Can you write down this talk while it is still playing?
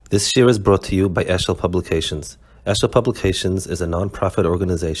This year is brought to you by Eshel Publications. Eshel Publications is a non-profit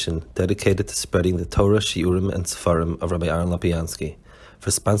organization dedicated to spreading the Torah, Shiurim, and Sefarim of Rabbi Aaron Lopiansky. For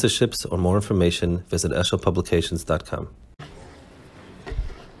sponsorships or more information, visit eshelpublications.com.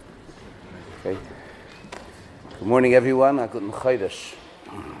 Okay. Good morning, everyone. Guten Chodesh.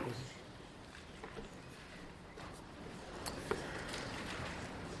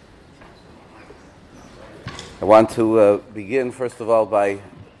 I want to begin, first of all, by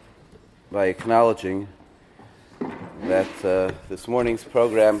acknowledging that this morning's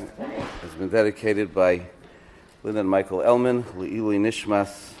program has been dedicated by Lynn and Michael Elman, Le'ili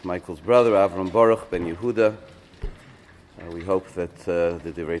Nishmas, Michael's brother, Avram Baruch ben Yehuda. We hope that the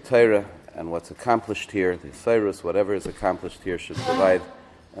Divrei Torah and what's accomplished here, the Cyrus, whatever is accomplished here, should provide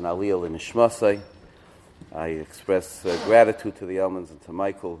an aliyah l'nishmasai. I express gratitude to the Elmans and to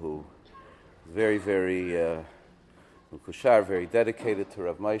Michael, who is very dedicated to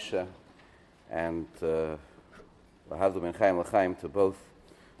Rav Moshe, and L'havdu ben Chaim l'chaim to both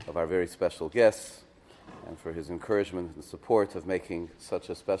of our very special guests, and for his encouragement and support of making such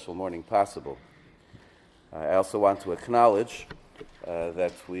a special morning possible. I also want to acknowledge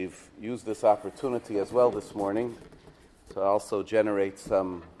that we've used this opportunity as well this morning to also generate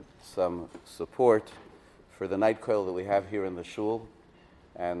some support for the night koil that we have here in the shul,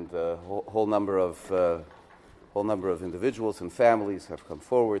 and a whole number of individuals and families have come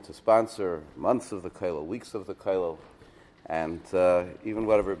forward to sponsor months of the koil, weeks of the koil, and even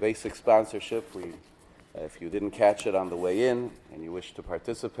whatever basic sponsorship. If you didn't catch it on the way in and you wish to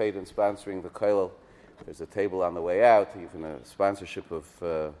participate in sponsoring the koil, there's a table on the way out. Even a sponsorship of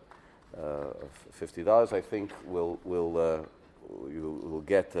 $50, I think, you will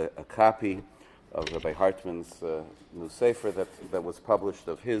get a copy of Rabbi Hartman's new sefer that was published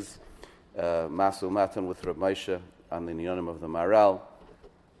of his Masu Matan with Rav Moshe on the Nionim of the Maral.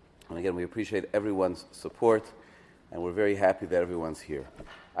 And again, we appreciate everyone's support, and we're very happy that everyone's here.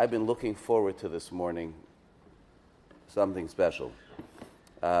 I've been looking forward to this morning something special.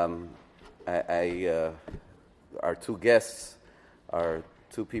 Our two guests are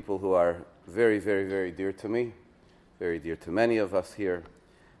two people who are very, very, very dear to me, very dear to many of us here,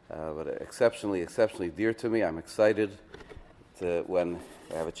 but exceptionally dear to me. I'm excited when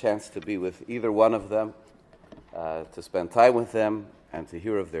I have a chance to be with either one of them, to spend time with them and to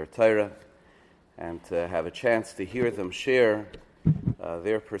hear of their Torah, and to have a chance to hear them share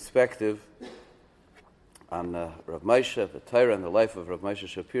their perspective on Rav Moshe, the Torah, and the life of Rav Moshe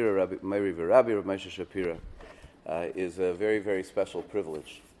Shapiro, Rabbi Rav Moshe Shapiro, is a very, very special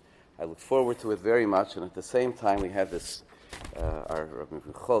privilege. I look forward to it very much, and at the same time we had this, our Rabbi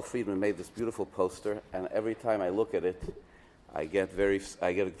Michal Friedman made this beautiful poster, and every time I look at it, I get very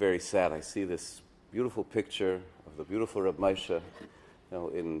sad. I see this beautiful picture of the beautiful Rav Moshe,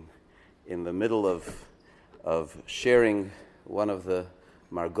 in the middle of sharing one of the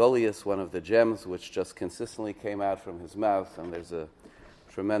Margolius, one of the gems which just consistently came out from his mouth, and there's a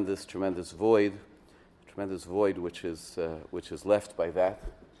tremendous void which is left by that.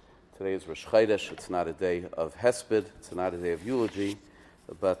 Today is Rosh Chodesh. It's not a day of Hesped. It's not a day of eulogy,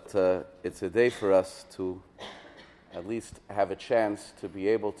 but it's a day for us to at least have a chance to be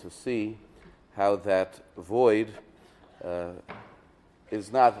able to see how that void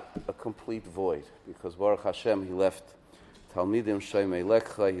is not a complete void, because Baruch Hashem, he left Talmidim Shoymei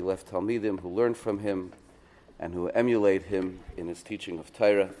Lekcha, he left Talmidim who learn from him and who emulate him in his teaching of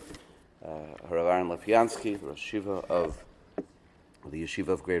Torah. Rav Aaron Lopiansky, the Rosh Yeshiva of the Yeshiva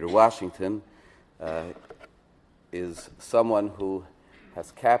of Greater Washington, is someone who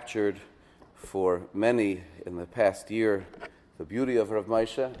has captured for many in the past year the beauty of Rav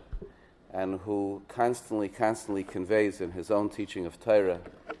Moshe, and who constantly conveys in his own teaching of Torah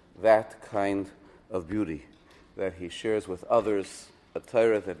that kind of beauty, that he shares with others, a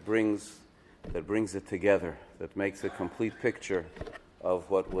Torah that brings it together, that makes a complete picture of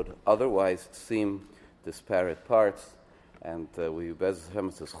what would otherwise seem disparate parts. And we bez him,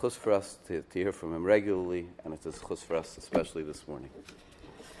 it's a chus for us to hear from him regularly, and it's a chus for us especially this morning.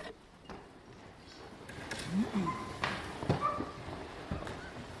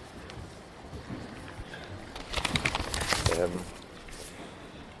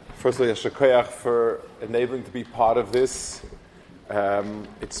 Firstly, a shakayach for enabling to be part of this.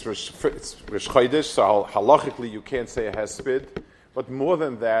 It's Rosh Chodesh, so halachically you can't say a hesped. But more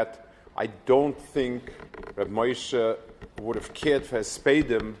than that, I don't think Rav Moshe would have cared for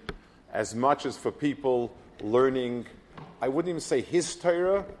hespedim as much as for people learning, I wouldn't even say his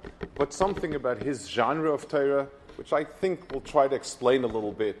Torah, but something about his genre of Torah, which I think will try to explain a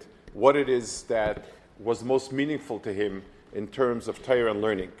little bit what it is that was most meaningful to him in terms of Torah and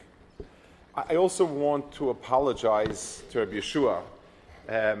learning. I also want to apologize to Rabbi Yeshua.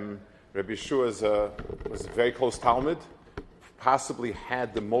 Rabbi Yeshua was a very close Talmud, possibly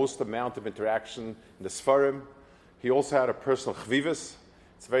had the most amount of interaction in the Sfarim. He also had a personal chvivus.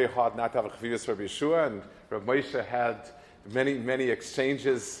 It's very hard not to have a chvivus for Rabbi Yeshua, and Rabbi Moshe had many, many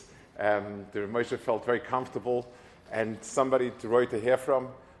exchanges. The Rabbi Moshe felt very comfortable, and somebody to hear from.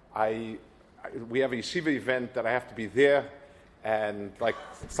 We have a yeshiva event that I have to be there, and like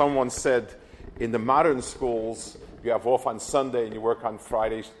someone said, in the modern schools, you have off on Sunday and you work on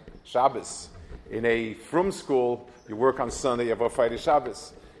Friday, Shabbos. In a frum school, you work on Sunday, you have off Friday,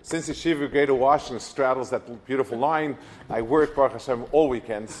 Shabbos. Since Yeshiva Greater Washington straddles that beautiful line, I work Baruch Hashem all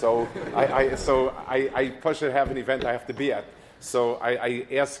weekend. So I push to have an event I have to be at. So I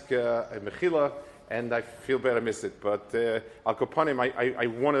ask Mechila, and I feel bad I missed it. But Al Kopanim, I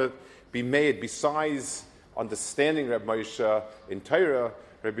want to be made, besides understanding Reb Moshe in Torah,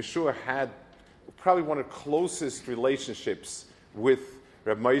 Reb Yeshua had probably one of the closest relationships with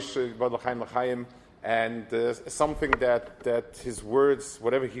Reb Moshe, L'chaim, and something that his words,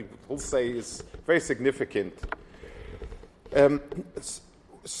 whatever he will say, is very significant.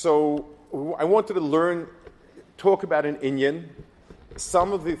 So I wanted to talk about an inyan.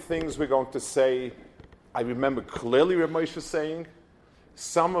 Some of the things we're going to say, I remember clearly Reb Moshe saying.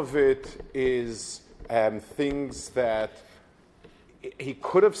 Some of it is things that he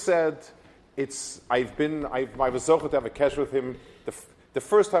could have said. I was zocher to have a kesh with him. The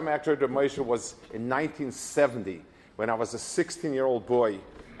first time I actually heard Reb Moshe was in 1970, when I was a 16-year-old boy.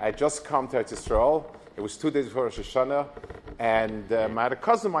 I had just come to Eretz Yisrael. It was 2 days before Rosh Hashanah, and I had a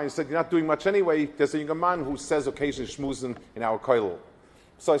cousin of mine who said, "You're not doing much anyway. There's a younger man who says occasionally shmuzin in our kollel."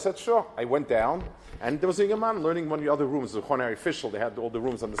 So I said, "Sure." I went down, and there was a younger man learning one of the other rooms. The honorary official, they had all the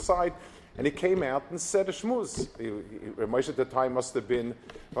rooms on the side, and he came out and said a shmuz. Reb Moshe at the time must have been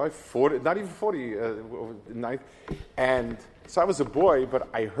 40, not even 40, and so I was a boy, but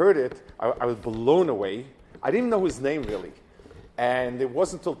I heard it. I was blown away. I didn't even know his name really, and it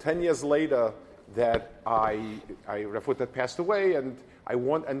wasn't until 10 years later that Rafut had passed away, and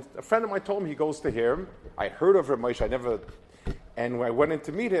a friend of mine told me he goes to hear him. I heard of Reb Moshe, and when I went in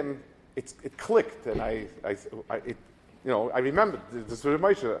to meet him, it clicked, and I remembered this was Reb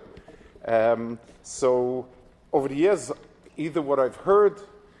Moshe. So over the years, either what I've heard,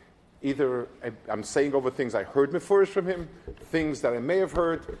 either I'm saying over things I heard mefurish from him, things that I may have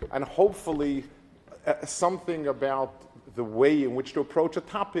heard, and hopefully something about the way in which to approach a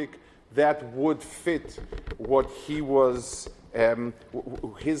topic that would fit what he was,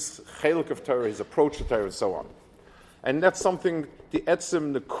 his chelek of Torah, his approach to Torah, and so on. And that's something, the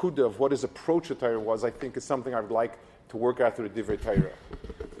etzem nekuda of what his approach to Torah was, I think is something I would like to work out through the Divrei Torah.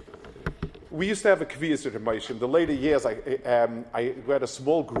 We used to have a kviyas at Moshe. In the later years, we had a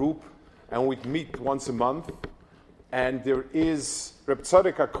small group, and we'd meet once a month. And there is, Reb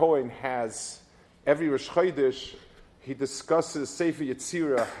Tzadok HaKohen has, every Rosh Chodesh, he discusses, Sefer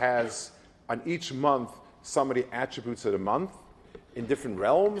Yetzirah has, on each month, some of the attributes of the month in different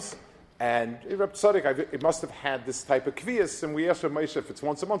realms. And Reb Tzadok, it must have had this type of kviyas, and we asked Reb Moshe if it's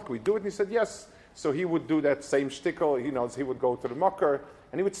once a month, can we do it? And he said yes. So he would do that same shtickle, he would go to the Makar,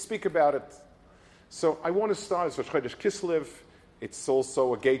 and he would speak about it. So I want to start, it's Rosh Chodesh Kislev, it's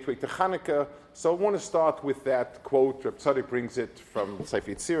also a gateway to Chanukah, so I want to start with that quote, Reb Tzadok brings it from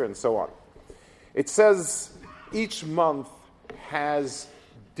Sefer Yetzirah and so on. It says, each month has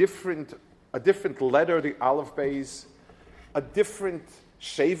a different letter, the Aleph Beis, a different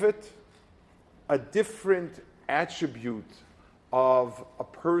shevet, a different attribute of a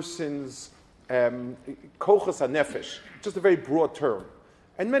person's kochas hanefesh, just a very broad term,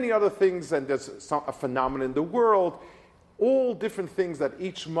 and many other things, and there's a phenomenon in the world, all different things that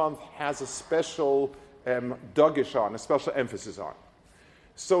each month has a special dagish on, a special emphasis on.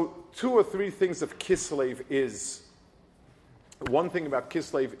 So 2 or 3 things of Kislev is, one thing about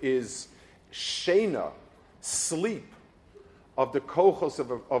Kislev is Shena, sleep of the kochos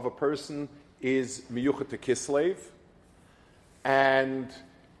of a person is miyuchat to Kislev, and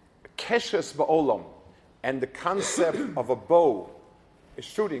keshes ba'olam, and the concept of a bow, is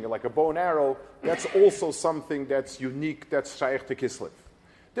shooting like a bow and arrow, that's also something that's unique, that's shaykh to Kislev.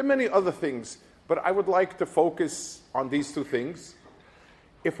 There are many other things, but I would like to focus on these 2 things.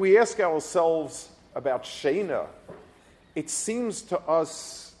 If we ask ourselves about Shena, it seems to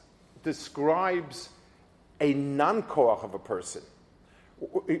us describes a non-koach of a person.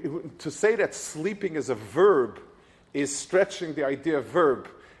 To say that sleeping is a verb is stretching the idea of verb.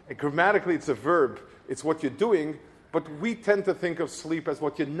 And grammatically, it's a verb. It's what you're doing, but we tend to think of sleep as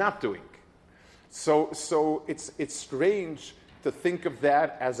what you're not doing. So it's strange to think of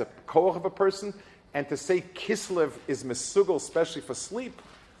that as a koach of a person, and to say Kislev is mesugel, especially for sleep.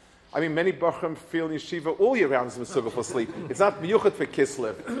 I mean, many Bachram feel in yeshiva all year round is mesugel for sleep. It's not miyuchat for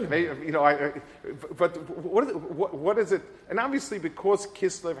Kislev. But what is it? And obviously, because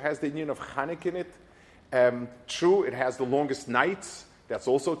Kislev has the union of Chanukah in it, true, it has the longest nights. That's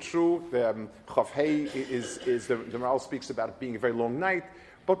also true. The Chav Hei is the Maral speaks about it being a very long night.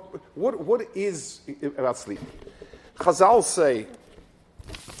 But what is about sleep? Chazal say,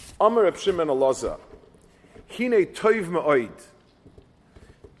 Amar Reb Shimon Elazar, Hine toiv me'oid.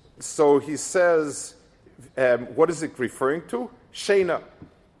 So he says, what is it referring to? Sheina.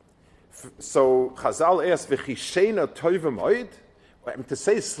 So Chazal asks, V'chi sheina toiv me'oid? To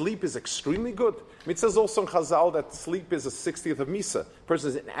say sleep is extremely good. I mean, it says also in Chazal that sleep is a 60th of Misa. Person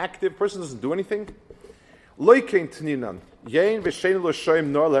is inactive, person doesn't do anything.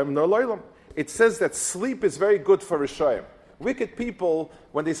 It says that sleep is very good for Rishayim. Wicked people,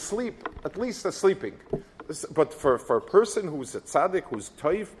 when they sleep, at least they're sleeping. But for a person who's a tzaddik, who's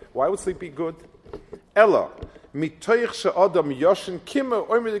toiv, why would sleep be good? Ella,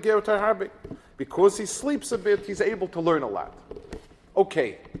 because he sleeps a bit, he's able to learn a lot.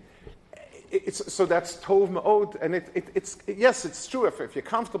 Okay. So that's tov me'od, and it's yes, it's true. If you're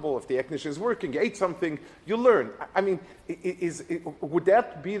comfortable, if the air conditioner is working, you ate something, you learn. I mean, would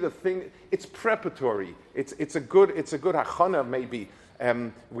that be the thing? It's preparatory. It's a good hachana maybe.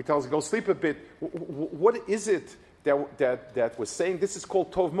 We tell us go sleep a bit. What is it that we're saying? This is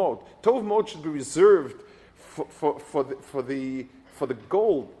called tov me'od. Tov me'od should be reserved for the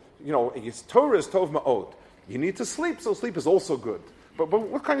goal. You know, Torah is tov me'od. You need to sleep, so sleep is also good. But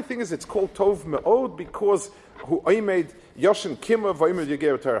what kind of thing is it? It's called Tov Me'od because who made Yoshin Kimmer v'oimed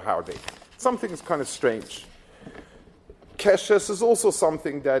Yeger Ter Harde. Something is kind of strange. Keshes is also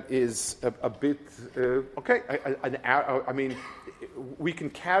something that is a bit okay. I mean, we can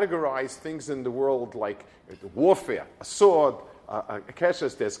categorize things in the world like warfare, a sword, a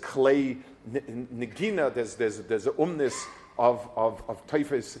keshes. There's clay, negina. There's a umnis of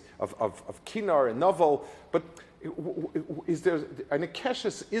typhus of kinar and novel, but. Is there and a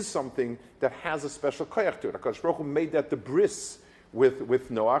keshes is something that has a special koyach to it. HaKadosh Baruch Hu made that the bris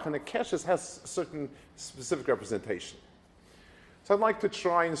with Noach, and a keshes has a certain specific representation. So I'd like to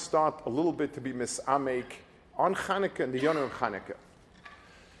try and start a little bit to be misamek on Chanukah and the Yonah of Chanukah.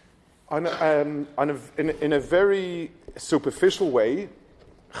 In a very superficial way,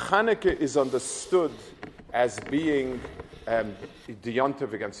 Chanukah is understood as being the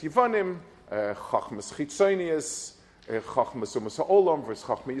Yontav against Yivanim, Chachmas Chitzonius, Chachmas Umas HaOlam versus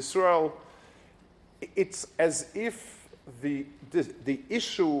Chachma Yisrael. It's as if the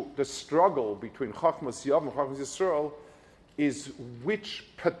issue, the struggle between Chachmas Yav and Chachmas Yisrael is which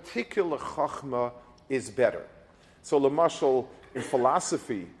particular Chachma is better. So, Lamashal, in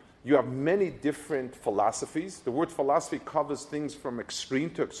philosophy, you have many different philosophies. The word philosophy covers things from extreme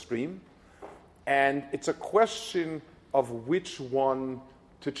to extreme, and it's a question of which one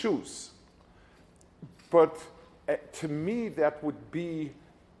to choose. But to me, that would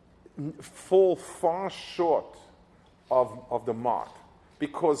fall far short of the mark,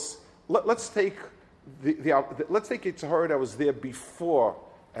 because let's take let's take Yitzhar that was there before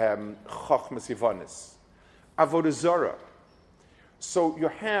Chachmas Yivanis, Avodah Zarah. So you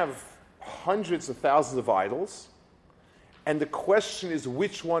have hundreds of thousands of idols, and the question is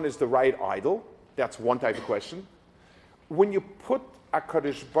which one is the right idol. That's one type of question. When you put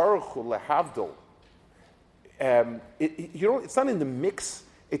HaKadosh Baruch Hu lehavdil, it's not in the mix.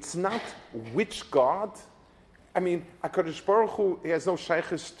 It's not which God. I mean, HaKadosh Baruch Hu has no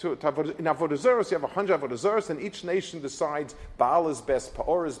shaykhis to in Avodah Zarah. You have 100 Avodah Zarahs, and each nation decides Baal is best,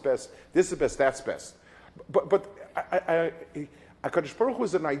 Pa'or is best, this is best, that's best. But HaKadosh Baruch Hu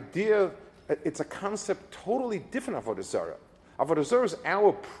is an idea. It's a concept totally different. Avodah Zarah. Avodah Zarah is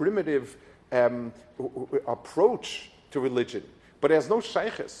our primitive approach to religion, but it has no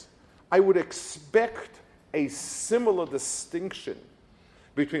shaykhis. I would expect a similar distinction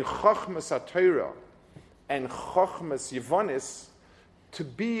between Chachmas HaTorah and Chachmas Yivanis to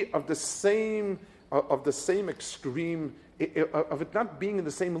be of the same extreme, of it not being in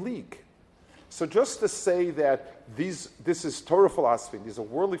the same league. So just to say that this is Torah philosophy, these are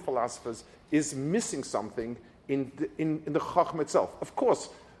worldly philosophers, is missing something in the Chacham itself. Of course,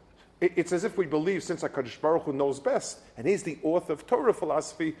 it's as if we believe since HaKadosh Baruch Hu knows best, and he's the author of Torah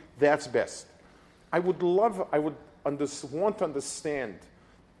philosophy, that's best. I would want to understand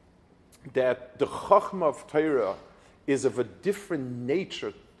that the Chachma of Torah is of a different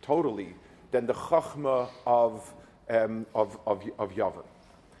nature totally than the Chachma of Yavin.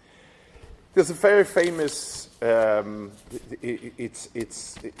 There's a very famous, the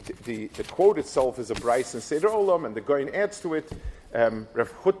quote itself is a Bryce and Seder Olam, and the Goyen adds to it.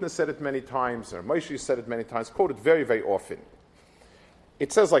 Rav Chutner said it many times, or Moshe said it many times, quoted very, very often.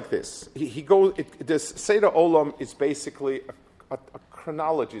 It says like this. This Seder Olam is basically a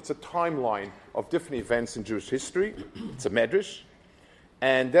chronology. It's a timeline of different events in Jewish history. It's a medrash.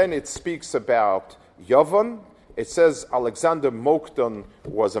 And then it speaks about Yavon. It says Alexander Mokdon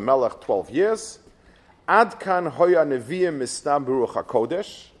was a melech 12 years. Ad kan hoya neviim misnam beruach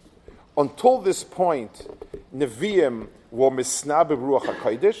hakodesh. Until this point, neviim were misnam beruach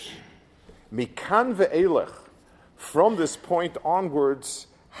hakodesh. Mikan ve'elech. From this point onwards,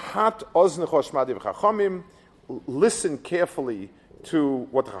 hat oznecho shmadi v'chachamim. Listen carefully to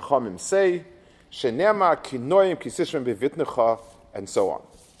what the chachamim say. Shenema kinoim kisishrim bevitnecha, and so on.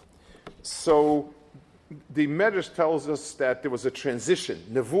 So the Medrash tells us that there was a transition.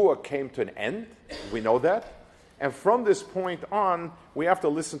 Nevuah came to an end. We know that. And from this point on, we have to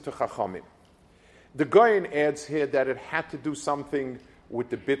listen to Chachamim. The Goyen adds here that it had to do something with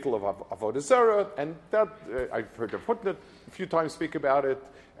the bittul of Avodah Zarah, and that I've heard Rav Hutner a few times speak about it.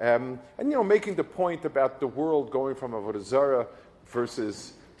 And making the point about the world going from Avodah Zarah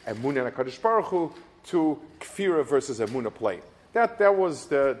versus Emunah and HaKadosh Baruch Hu to Kfira versus Emunah plain. That's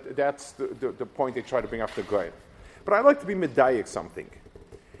the point they try to bring up the Goyen. But I'd like to be medayik something.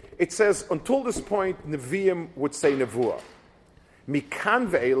 It says, until this point, Nevi'im would say Nevuah. Mikan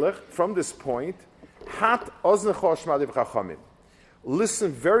ve'elech, from this point, hat oznecho shmadi v'chachamim.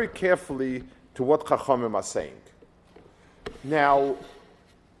 Listen very carefully to what Chachamim are saying. Now,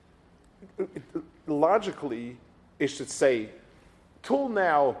 logically, it should say, till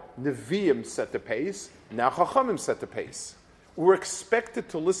now, Nevi'im set the pace, now Chachamim set the pace. We're expected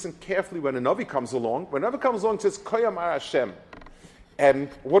to listen carefully when a Navi comes along. When a Navi comes along and says, Koyam Ar Hashem. And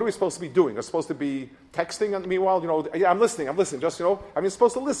what are we supposed to be doing? We're supposed to be texting, and meanwhile, I'm listening, just, I'm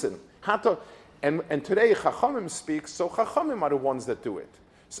supposed to listen. And today, Chachamim speaks, so Chachamim are the ones that do it.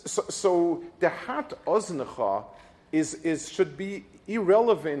 So the Hat Oznecha should be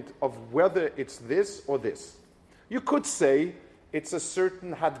irrelevant of whether it's this or this. You could say it's a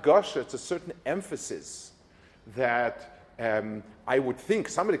certain Hadgasha, it's a certain emphasis that I would think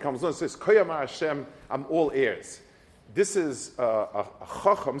somebody comes on and says, Koyam Hashem, I'm all ears. This is a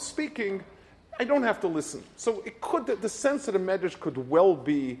Chacham speaking, I don't have to listen. So it could, the sense of the Medrash could well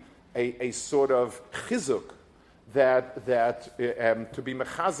be a sort of chizuk that to be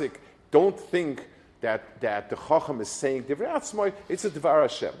mechazik, don't think that the Chacham is saying Divrei Atzmai, it's a Dvar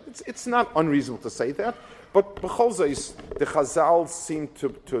Hashem. It's not unreasonable to say that, but b'chol zos, the Chazal seem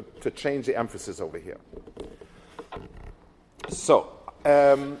to change the emphasis over here. So,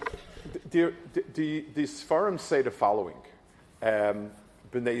 the Sfarim say the following. Bnei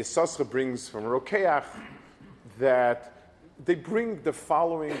Yisachar brings from Rokeach that they bring the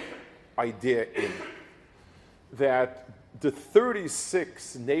following idea in, that the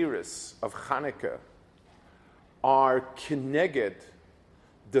 36 Neiros of Chanukah are keneged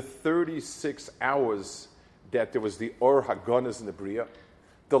the 36 hours that there was the Or HaGanuz in the Bria.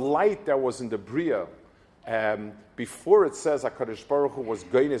 The light that was in the Bria, before it says HaKadosh Baruch Hu was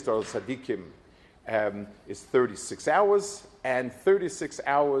Ganuz Dor Tzadikim, is 36 hours, and 36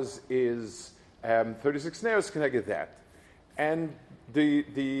 hours is 36 Neiros connected that. And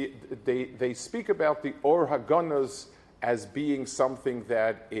they speak about the Or HaGanuz as being something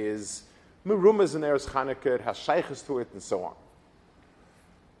that is merumas in Eretz Chanukah, it has shaykhs to it, and so on.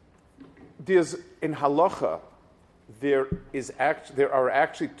 There's in halacha, there are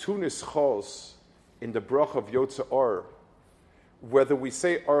actually two nischos in the brach of Yotze Or, whether we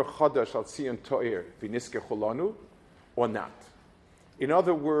say Or Chadash al Tzion To'ir v'niske Cholanu or not. In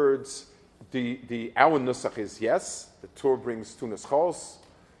other words, our nusach is yes, the Torah brings two nischos,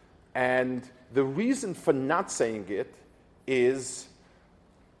 and the reason for not saying it is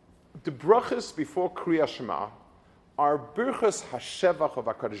the brachas before Kriya Shema are birchas hashevach of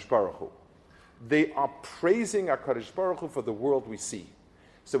HaKadosh Baruch Hu. They are praising HaKadosh Baruch Hu for the world we see.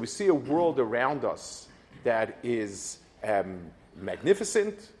 So we see a world around us that is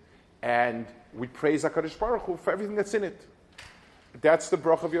magnificent, and we praise HaKadosh Baruch Hu for everything that's in it. That's the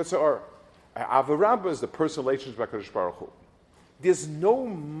brach of Yotze Or. Avarabba is the personal relationship with HaKadosh Baruch Hu. There's no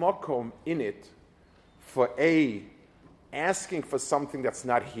makom in it for asking for something that's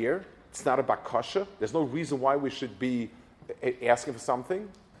not here. It's not a bakasha. There's no reason why we should be asking for something.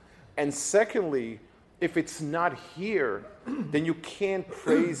 And secondly, if it's not here, then you can't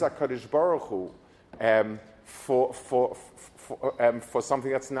praise HaKadosh Baruch Hu for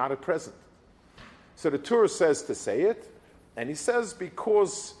something that's not at present. So the Torah says to say it, and he says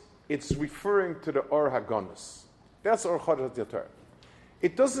because it's referring to the Or HaGanuz. That's Or Chodesh HaTorah.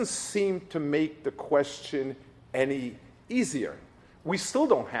 It doesn't seem to make the question any easier. We still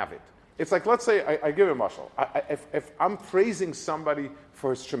don't have it. It's like, let's say, I give a mashal. If I'm praising somebody for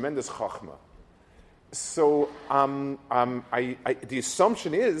his tremendous chachma, so the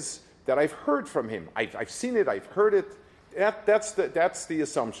assumption is that I've heard from him. I've seen it, I've heard it. That's the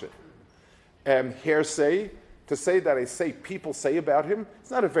assumption. Hearsay, to say that I say people say about him,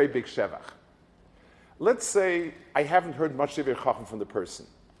 it's not a very big shevach. Let's say I haven't heard much Divrei Chacham from the person,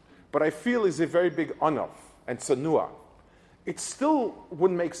 but I feel he's a very big anav and tsanua. It still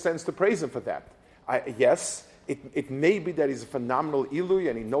wouldn't make sense to praise him for that. Yes, it may be that he's a phenomenal ilui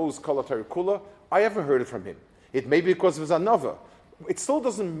and he knows Kol HaTorah Kula. I haven't heard it from him. It may be because of his anava. It still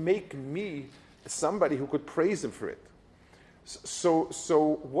doesn't make me somebody who could praise him for it.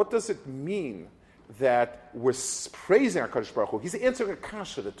 So what does it mean that we're praising HaKadosh Baruch Hu? He's answering a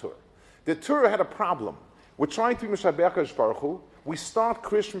kasha, the Torah. The Torah had a problem. We're trying to be Meshabech HaKadosh Baruch Hu. We start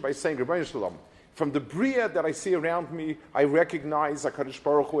Christian by saying, Rebbeinu Shalom, from the Bria that I see around me, I recognize HaKadosh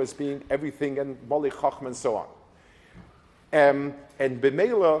Baruch Hu as being everything and Molech Chachma and so on. And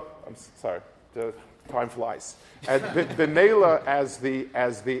B'meila, I'm sorry, the time flies. And B'meila as the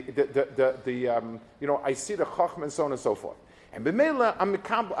I see the Chachma and so on and so forth. And B'meila,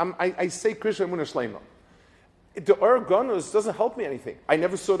 I say Krishna Emunah Shleima. The Or Ganuz doesn't help me anything. I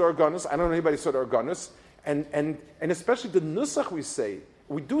never saw the Or Ganuz. I don't know anybody saw the Or Ganuz. And especially the Nusach we say.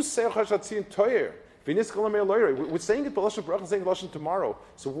 We do say Chashatzi Toyer. We're saying it B'Lashon Baruch and saying it B'Lashon tomorrow.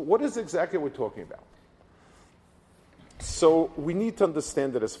 So what is exactly we're talking about? So we need to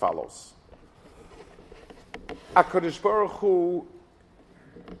understand it as follows. HaKadosh Baruch Hu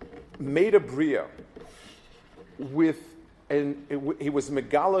made a Bria he was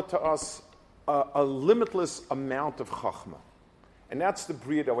Megala to us a limitless amount of Chachma. And that's the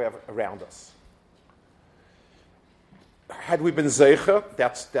Bria that we have around us. Had we been Zeicha,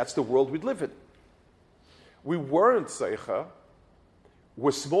 that's the world we'd live in. We weren't Zeicha,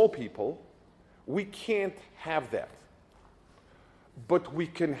 we're small people, we can't have that. But we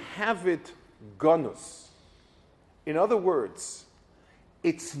can have it Ganuz. In other words,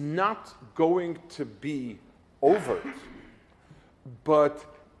 it's not going to be overt, but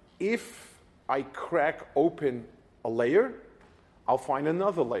if I crack open a layer, I'll find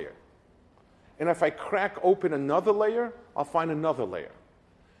another layer. And if I crack open another layer, I'll find another layer.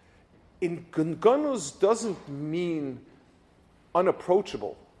 In Ganuz doesn't mean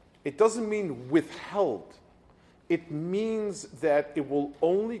unapproachable. It doesn't mean withheld. It means that it will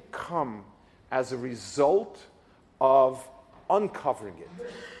only come as a result of uncovering it.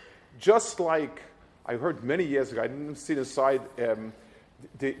 Just like I heard many years ago, I didn't see the side. I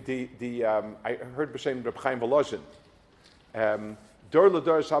heard b'shem Reb Chaim Volozhin. Dor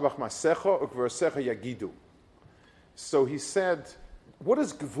l'dor shabach masecha ukversecha yagidu. So he said, what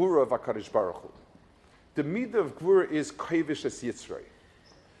is gevura of HaKadosh Baruch Hu? The midah of gevura is kavish es yitzrei.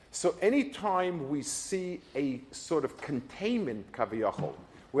 So anytime we see a sort of containment kaviyachol,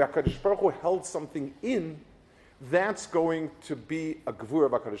 where HaKadosh Baruch Hu held something in, that's going to be a gevura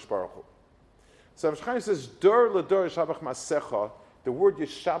of HaKadosh Baruch Hu. So Rav Chaim says, Dor l'dor shabach masecha, the word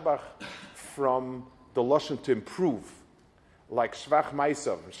yishabach from the lashon to improve, like shvach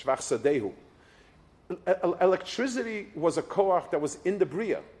maisav, shvach sadehu. Electricity was a koach that was in the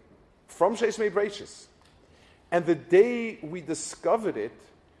bria, from Sheis Mei Breishis. And the day we discovered it,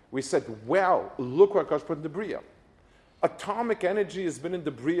 we said, wow, look what Akash put in the bria. Atomic energy has been in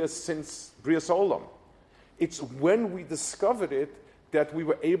the bria since Brias Olam. It's when we discovered it that we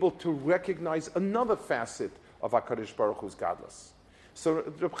were able to recognize another facet of HaKadosh Baruch Hu's godless. So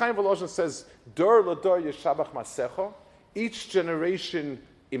Reb Chaim Volozhin says, Dor l'dor yeshabach masecha, each generation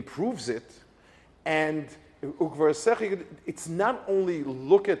improves it, and it's not only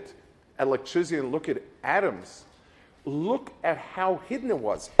look at electricity and look at atoms, look at how hidden it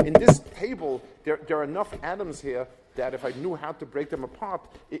was. In this table, there are enough atoms here that if I knew how to break them apart,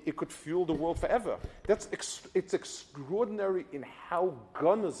 it could fuel the world forever. It's extraordinary in how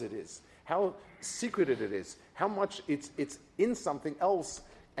Ganuz it is, how secreted it is, how much it's in something else,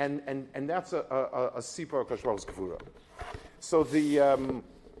 and that's a sipar kashvar's gevura. So the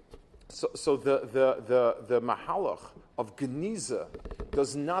mahalach of geniza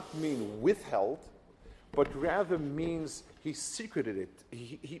does not mean withheld, but rather means he secreted it.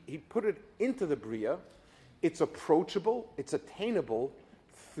 He put it into the bria. It's approachable, it's attainable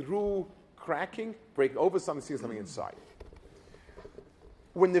through cracking, breaking over something, seeing something inside.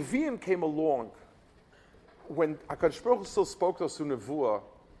 When the Nevi'im came along, when HaKadosh Baruch Hu still spoke to us through Nevuah,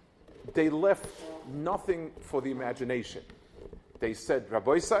 they left nothing for the imagination. They said,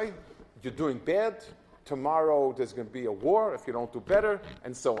 Rabbi Say, you're doing bad. Tomorrow there's going to be a war if you don't do better,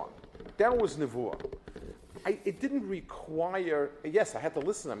 and so on. That was Nevuah. It didn't require, yes, I had to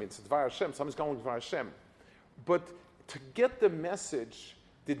listen. I mean, it's Dvar Hashem, somebody's going with Dvar Hashem. But to get the message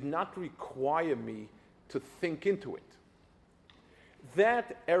did not require me to think into it.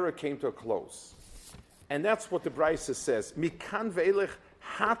 That era came to a close. And that's what the Brisa says. Mikan ve'elech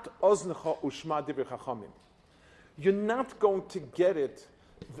hat oznecha ushma divrei chachamim. You're not going to get it.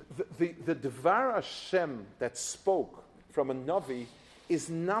 The Dvar Hashem that spoke from a Navi is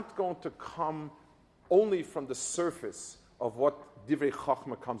not going to come only from the surface of what Divrei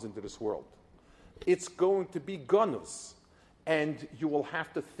Chachma comes into this world. It's going to be Ganuz. And you will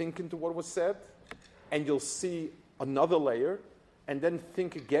have to think into what was said, and you'll see another layer, and then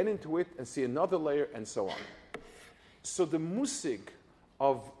think again into it, and see another layer, and so on. So the musig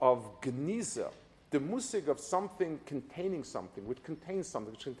of Geniza, the musig of something containing something, which contains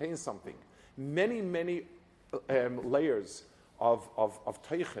something, many, many layers of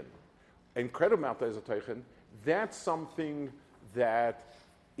teichen, incredible amount of layers of teichen, that's something that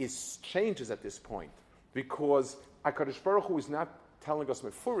changes at this point. Because HaKadosh Baruch Hu is not telling us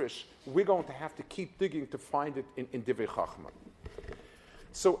mefurish, we're going to have to keep digging to find it in Divrei Chachma.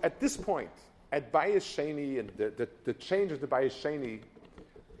 So at this point, at Bayis Sheni, and the change of the Bayis Sheni,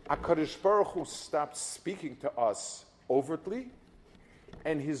 HaKadosh Baruch Hu stopped speaking to us overtly,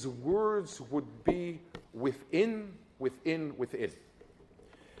 and his words would be within.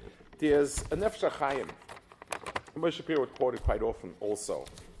 There's a Nefesh HaChaim. Moshe Shapiro would quote it quite often also.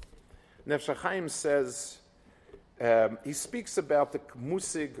 Nefesh HaChaim says, he speaks about the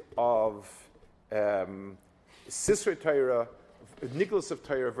musig of Sisrei Torah, Niglas of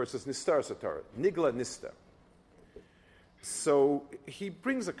Torah versus Nistaras of Torah, Nigla Nista. So he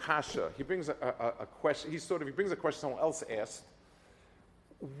brings a kasha, he brings a question, he brings a question someone else asked,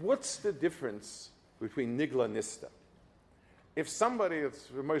 what's the difference between Nigla and Nista? If somebody, as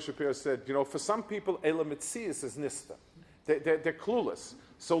Moshe Shapiro said, for some people, Elam Mitzias is Nista. They're clueless.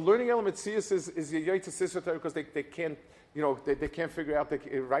 So learning Elam Mitzias is Yaitz Sisra Torah because they can't, they can't figure out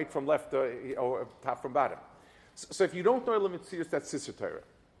right from left or top from bottom. So if you don't know Elam Mitzias, that's Sisra Torah.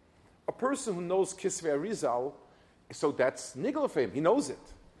 A person who knows Kisvei Arizal, so that's Nigla for him. He knows it.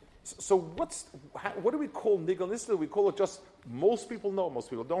 So what do we call Nigla Nista? We call it just most people know, most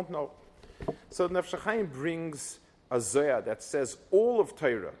people don't know. So Nefesh HaChaim brings a Zohar that says all of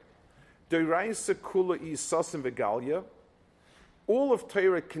Torah, Deiraisa Kula Isasim Vegalia, all of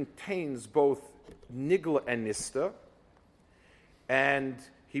Torah contains both Nigla and Nista, and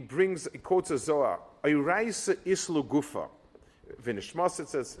he quotes a Zohar, Deiraisa Islu Gufa. Vinishmas, it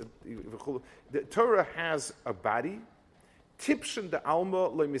says, the Torah has a body, Tipshin de Alma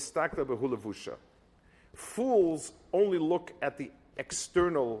le Mistakla Behulavusha. Fools only look at the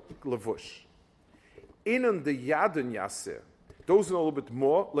external lavush. Inan the Yadun Yaseh, those who know a little bit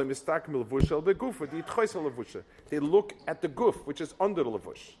more, le Mistakla Behulavusha, the Gufa, the Itchoisa Lavusha. They look at the Guf, which is under the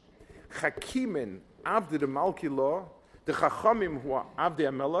lavush. Chakimin, Avdi the Malki law, the Chachamim who are Avdi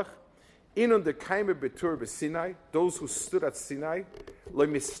Amelach, Inon the Kaime Betur Besinai, those who stood at Sinai, le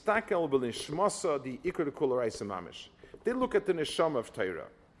mistakel b'nishmasa the ikar kolarais mamish. They look at the neshama of Torah.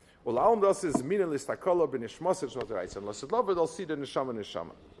 Well, all das is mina listakola b'nishmasa zotarais, and l'sed love they'll see the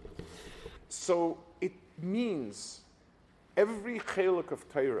neshama. So it means every chelak of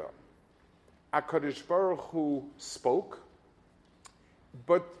Torah, HaKadosh Baruch Hu spoke,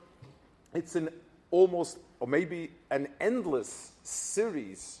 but it's an almost or maybe an endless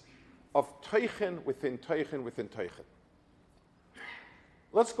series of teichen within teichen within teichen.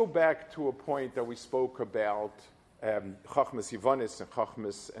 Let's go back to a point that we spoke about Chachmas Yevanis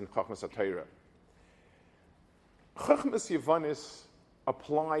and Chachmas HaTorah. Chachmas Yevanis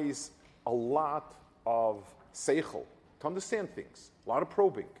applies a lot of seichel to understand things, a lot of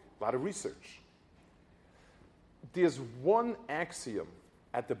probing, a lot of research. There's one axiom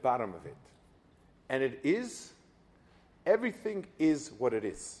at the bottom of it, and it is, everything is what it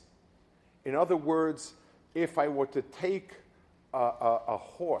is. In other words, if I were to take a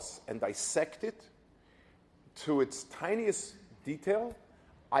horse and dissect it to its tiniest detail,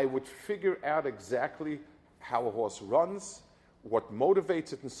 I would figure out exactly how a horse runs, what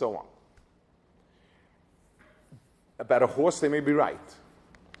motivates it, and so on. About a horse, they may be right.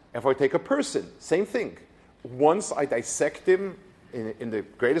 If I take a person, same thing. Once I dissect him in the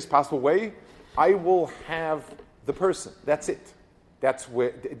greatest possible way, I will have the person. That's it. That's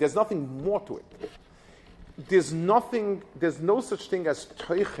where there's nothing more to it. There's no such thing as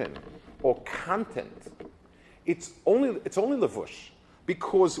teichen or content. It's only levush,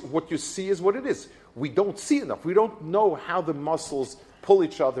 because what you see is what it is. we don't see enough. We don't know how the muscles pull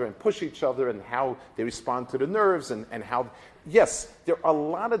each other and push each other and how they respond to the nerves and how... Yes, there are a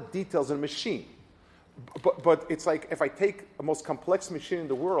lot of details in a machine. But it's like if I take the most complex machine in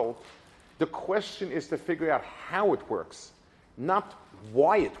the world, the question is to figure out how it works, not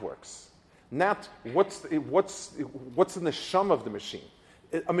why it works, not what's in the shum of the machine.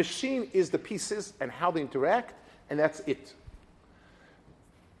 A machine is the pieces and how they interact, and that's it.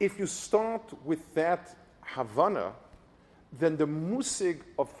 If you start with that Havana, then the musig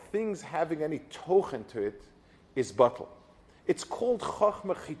of things having any tochen to it is bottle. It's called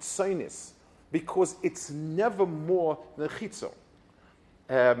Chachma Chitzainis because it's never more than Chitzo.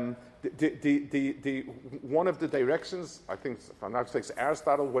 One of the directions, I think, if I'm not mistaken,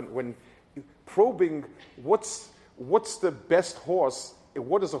 Aristotle, when probing what's the best horse,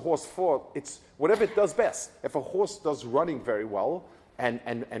 what is a horse for? It's whatever it does best. If a horse does running very well and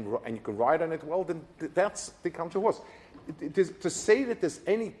you can ride on it well, then that's becomes a horse. To say that there's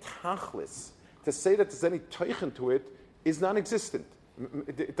any tachlis, to say that there's any teichen to it, is non-existent.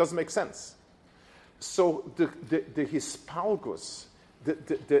 It doesn't make sense. So the hispalgus, the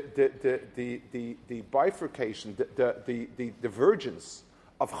bifurcation, the divergence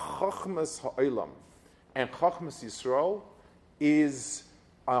of Chachmas Ha'olam and Chachmas Yisrael is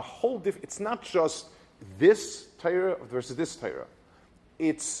a whole different. It's not just this Torah versus this Torah.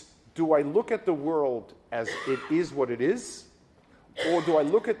 It's, do I look at the world as it is what it is, or do I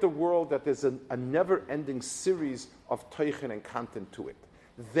look at the world that there's a never-ending series of teichen and content to it?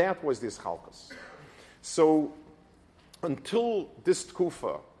 That was this chalkus. So until this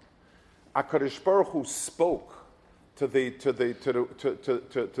tkufa, HaKadosh Baruch Hu spoke to the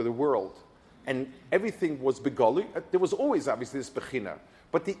world, and everything was begoli. There was always obviously this bechina,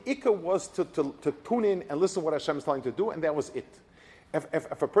 but the ikka was to tune in and listen to what Hashem is telling to do, and that was it.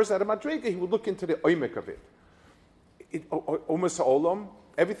 If a person had a madrega, he would look into the oimek of it. Umas Olam,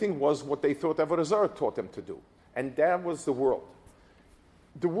 everything was what they thought Avodah Zarah taught them to do. And that was the world.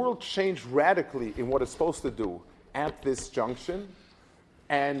 The world changed radically in what it's supposed to do at this junction,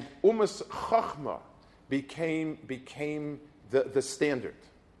 and Umas Chachma became the standard.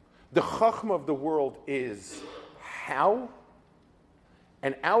 The Chachma of the world is how,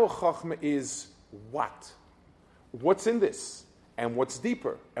 and our Chachma is what. What's in this? And what's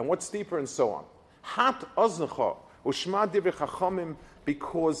deeper? And what's deeper, and so on. Hat Oznecha. Ushma divrei chachamim,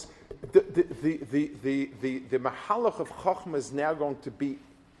 because the mahalach of chachma is now going to be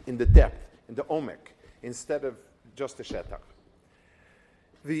in the depth, in the omek, instead of just the shetach.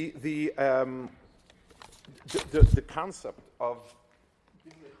 The concept of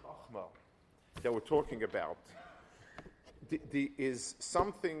divrei chachma that we're talking about is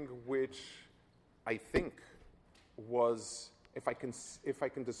something which I think was, if I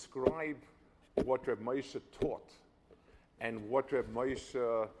can describe what Reb Moshe taught, and what Reb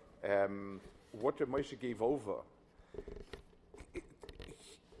Moshe gave over,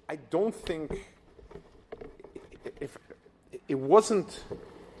 I don't think if it wasn't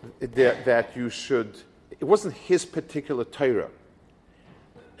that you should. It wasn't his particular Torah.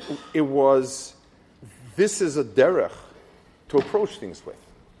 It was, this is a derech to approach things with.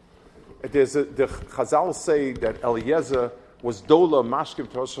 The Chazal say that Eliezer was Dola Mashkim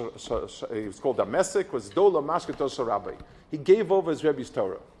Tosha, he was called Damesik, was Dola Mashkim Tosha Rabbi. He gave over his Rebbe's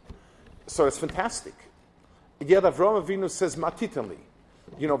Torah. So it's fantastic. Yet Avraham Avinu says Matitali.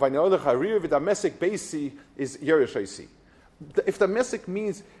 You know, Vaynolech Harir v'Damesik Beisi is Yerush. If Damesik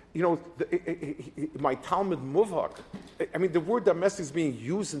means, you know, my Talmud Muvhak, I mean, the word Damesik is being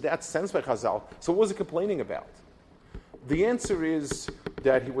used in that sense by Chazal, so what was he complaining about? The answer is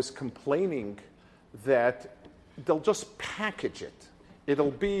that he was complaining that they'll just package it.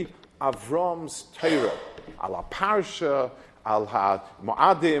 It'll be Avram's Torah, ala Parsha, ala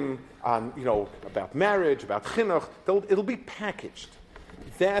Moadim, you know, about marriage, about chinuch. It'll be packaged.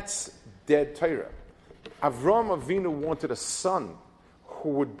 That's dead Torah. Avram Avinu wanted a son who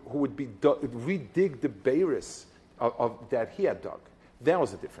would redig the Beiris of that he had dug. That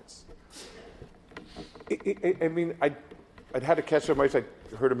was the difference. I mean, I'd had to catch up. I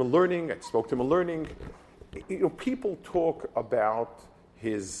heard him in learning. I spoke to him in learning. You know, people talk about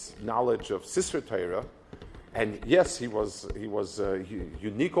his knowledge of Sisra Torah, and yes, he was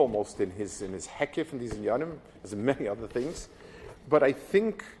unique almost in his hekif and these inyanim, as in many other things. But I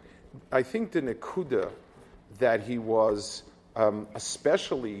think the nekuda that he was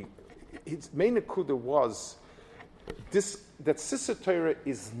especially, his main nekuda was this, that Sisra Torah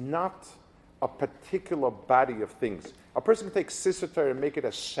is not a particular body of things. A person can take Sisra Torah and make it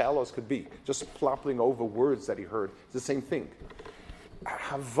as shallow as could be, just plopping over words that he heard. It's the same thing.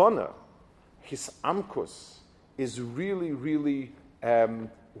 Havana his amkus is really, really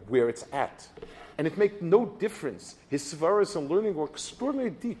where it's at. And it makes no difference. His svaras and learning were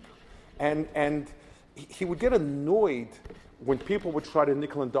extraordinarily deep. And he would get annoyed when people would try to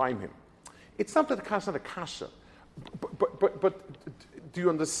nickel and dime him. It's not that the kasha, not a kasha. But do you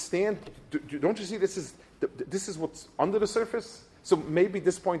understand? Don't you see this is what's under the surface? So maybe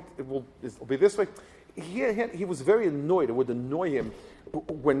this point it'll be this way. He was very annoyed. It would annoy him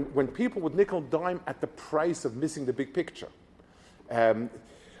when people would nickel and dime at the price of missing the big picture.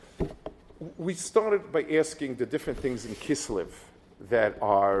 We started by asking the different things in Kislev that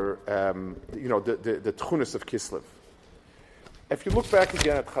are, the tchunas of Kislev. If you look back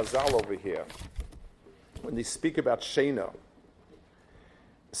again at Chazal over here, when they speak about Shena,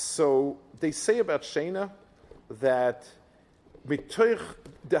 so they say about Shena that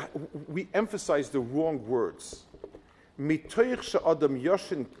we emphasize the wrong words. Mitoich she'adam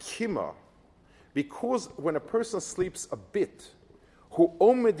yoshin kima, because when a person sleeps a bit, hu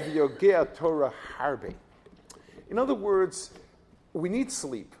omed v'yogea Torah harbe. In other words, we need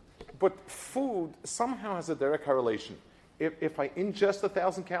sleep, but food somehow has a direct correlation. If I ingest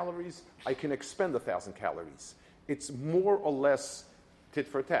 1,000 calories, I can expend 1,000 calories. It's more or less tit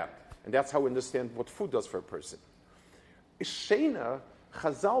for tat. And that's how we understand what food does for a person. Shena,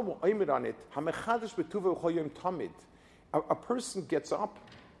 Chazal will aimed on it, hamechadish betuva uchoyim tamid. A person gets up,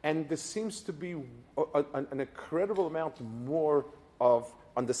 and there seems to be an incredible amount more of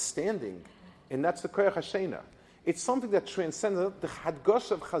understanding, and that's the koyach hashena. It's something that transcends. The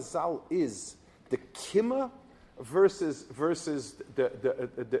hadgosh of Chazal is the kima versus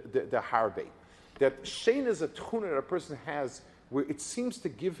the harbe. That shena is a tchuna that a person has where it seems to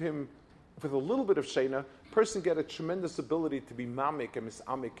give him, with a little bit of shena, a person get a tremendous ability to be mamik and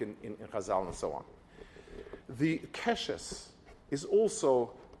misamik in Chazal and so on. The keshes is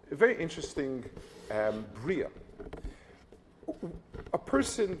also a very interesting bria. A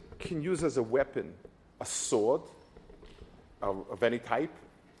person can use as a weapon a sword of any type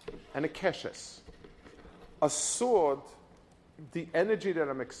and a keshes. A sword, the energy that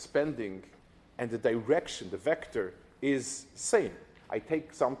I'm expending and the direction, the vector, is same. I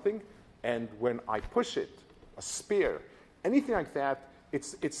take something, and when I push it, a spear, anything like that,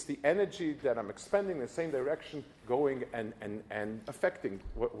 it's the energy that I'm expending in the same direction, going and affecting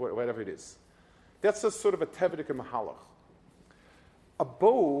whatever it is. That's a sort of a tevedik and mahalach. A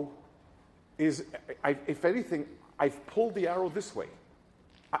bow is, if anything, I've pulled the arrow this way.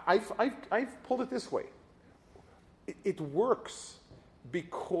 I've pulled it this way. It works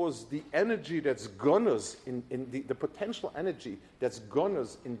because the energy that's Ganuz, in the potential energy that's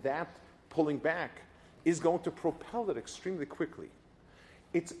Ganuz in that pulling back is going to propel it extremely quickly.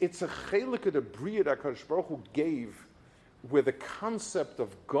 It's a chelik of the bria that HaKadosh Baruch Hu gave, where the concept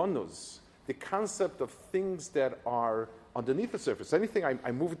of Ganuz, the concept of things that are underneath the surface, anything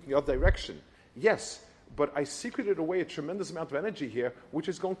I move it in the other direction, yes, but I secreted away a tremendous amount of energy here, which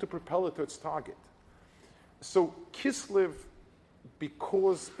is going to propel it to its target. So Kislev,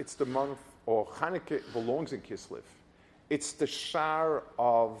 because it's the month, or Chanukah belongs in Kislev, it's the shar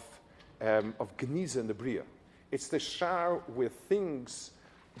of Geniza in the Bria. It's the shar where things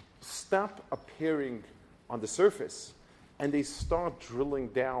stop appearing on the surface and they start drilling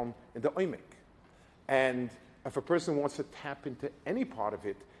down in the oimek. And if a person wants to tap into any part of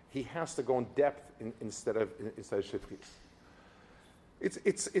it, he has to go in depth instead of shifris.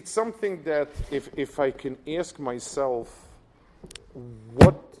 It's something that if I can ask myself,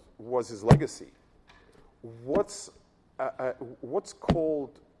 what was his legacy? What's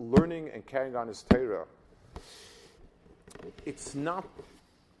called learning and carrying on his Torah? It's not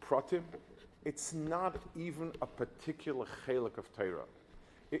pratim. It's not even a particular chelik of Torah.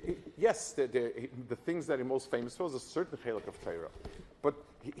 Yes, the things that he most famous for is a certain chelik of Torah, but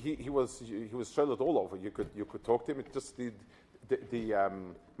he was shredded all over. You could talk to him. It just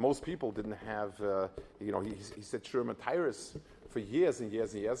most people didn't have. He said Shurim and Tyrus for years and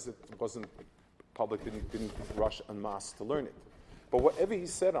years and years. It wasn't public. Didn't rush en masse to learn it. But whatever he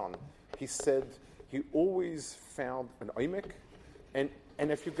said he always found an oimek, and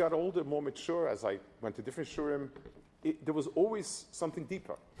if you got older, more mature, as I went to different shurim, there was always something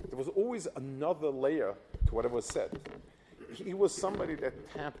deeper. There was always another layer to whatever was said. He was somebody that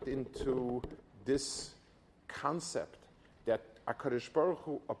tapped into this concept that HaKadosh Baruch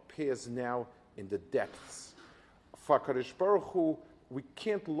Hu appears now in the depths. For HaKadosh Baruch Hu, we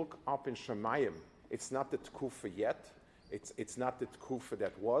can't look up in Shemayim. It's not the Tkufa yet. It's not the Tkufa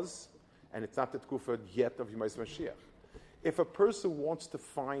that was, and it's not the Tkufa yet of Yemais Mashiach. If a person wants to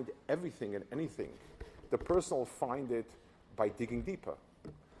find everything and anything, the person will find it by digging deeper.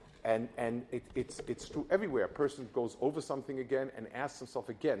 And it's true everywhere. A person goes over something again and asks himself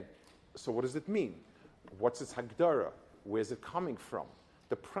again, so what does it mean? What's its hagdara? Where's it coming from?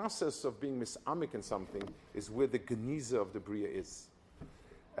 The process of being misamik in something is where the geniza of the bria is.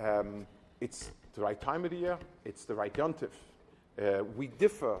 It's the right time of the year, it's the right yontif. We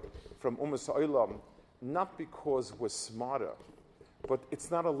differ from Umas Ha'olam not because we're smarter, but it's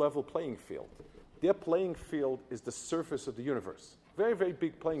not a level playing field. Their playing field is the surface of the universe. Very, very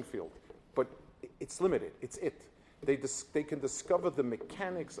big playing field, but it's limited. It's it. They can discover the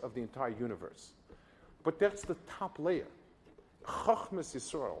mechanics of the entire universe. But that's the top layer. Chachmas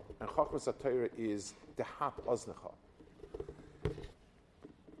Yisrael and Chachmas HaTorah is the hat oznecha.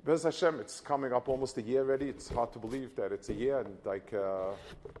 Bez Hashem, it's coming up almost a year already. It's hard to believe that it's a year, and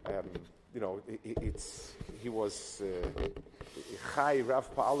he was Chai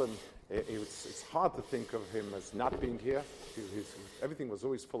Rav Pa'alim. It's hard to think of him as not being here. Everything was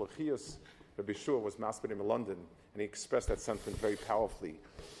always full of chiyus. Rabbi Shua was masbid in London, and he expressed that sentiment very powerfully,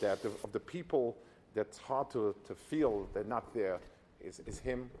 that of the people that's hard to feel they're not there is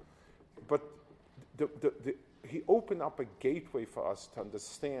him. But he opened up a gateway for us to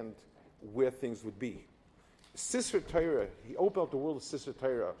understand where things would be. Sisra Torah, he opened up the world of Sisra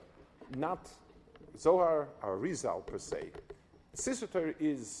Torah, not Zohar or Rizal per se. Sisra Torah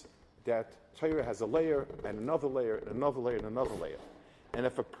is that Torah has a layer and another layer and another layer and another layer. And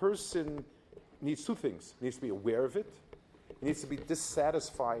if a person needs two things, he needs to be aware of it, he needs to be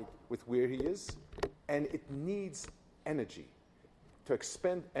dissatisfied with where he is, and it needs energy, to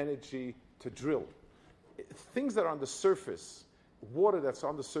expend energy to drill. Things that are on the surface, water that's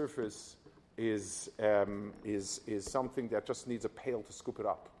on the surface is something that just needs a pail to scoop it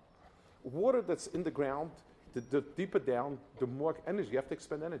up. Water that's in the ground, the deeper down, the more energy. You have to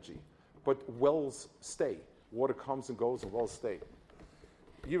expend energy. But wells stay. Water comes and goes and wells stay.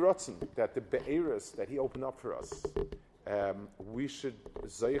 Yiratzen, that the be'eras that he opened up for us, we should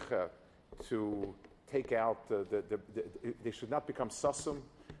zeicha to take out, they should not become sasum,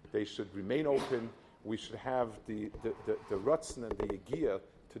 they should remain open. We should have the rutzen and the yagiyah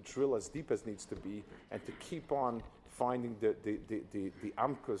to drill as deep as needs to be, and to keep on finding the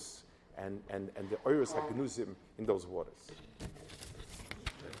amkus and the oiros haganuzim in those waters.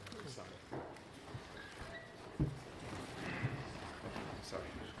 Sorry.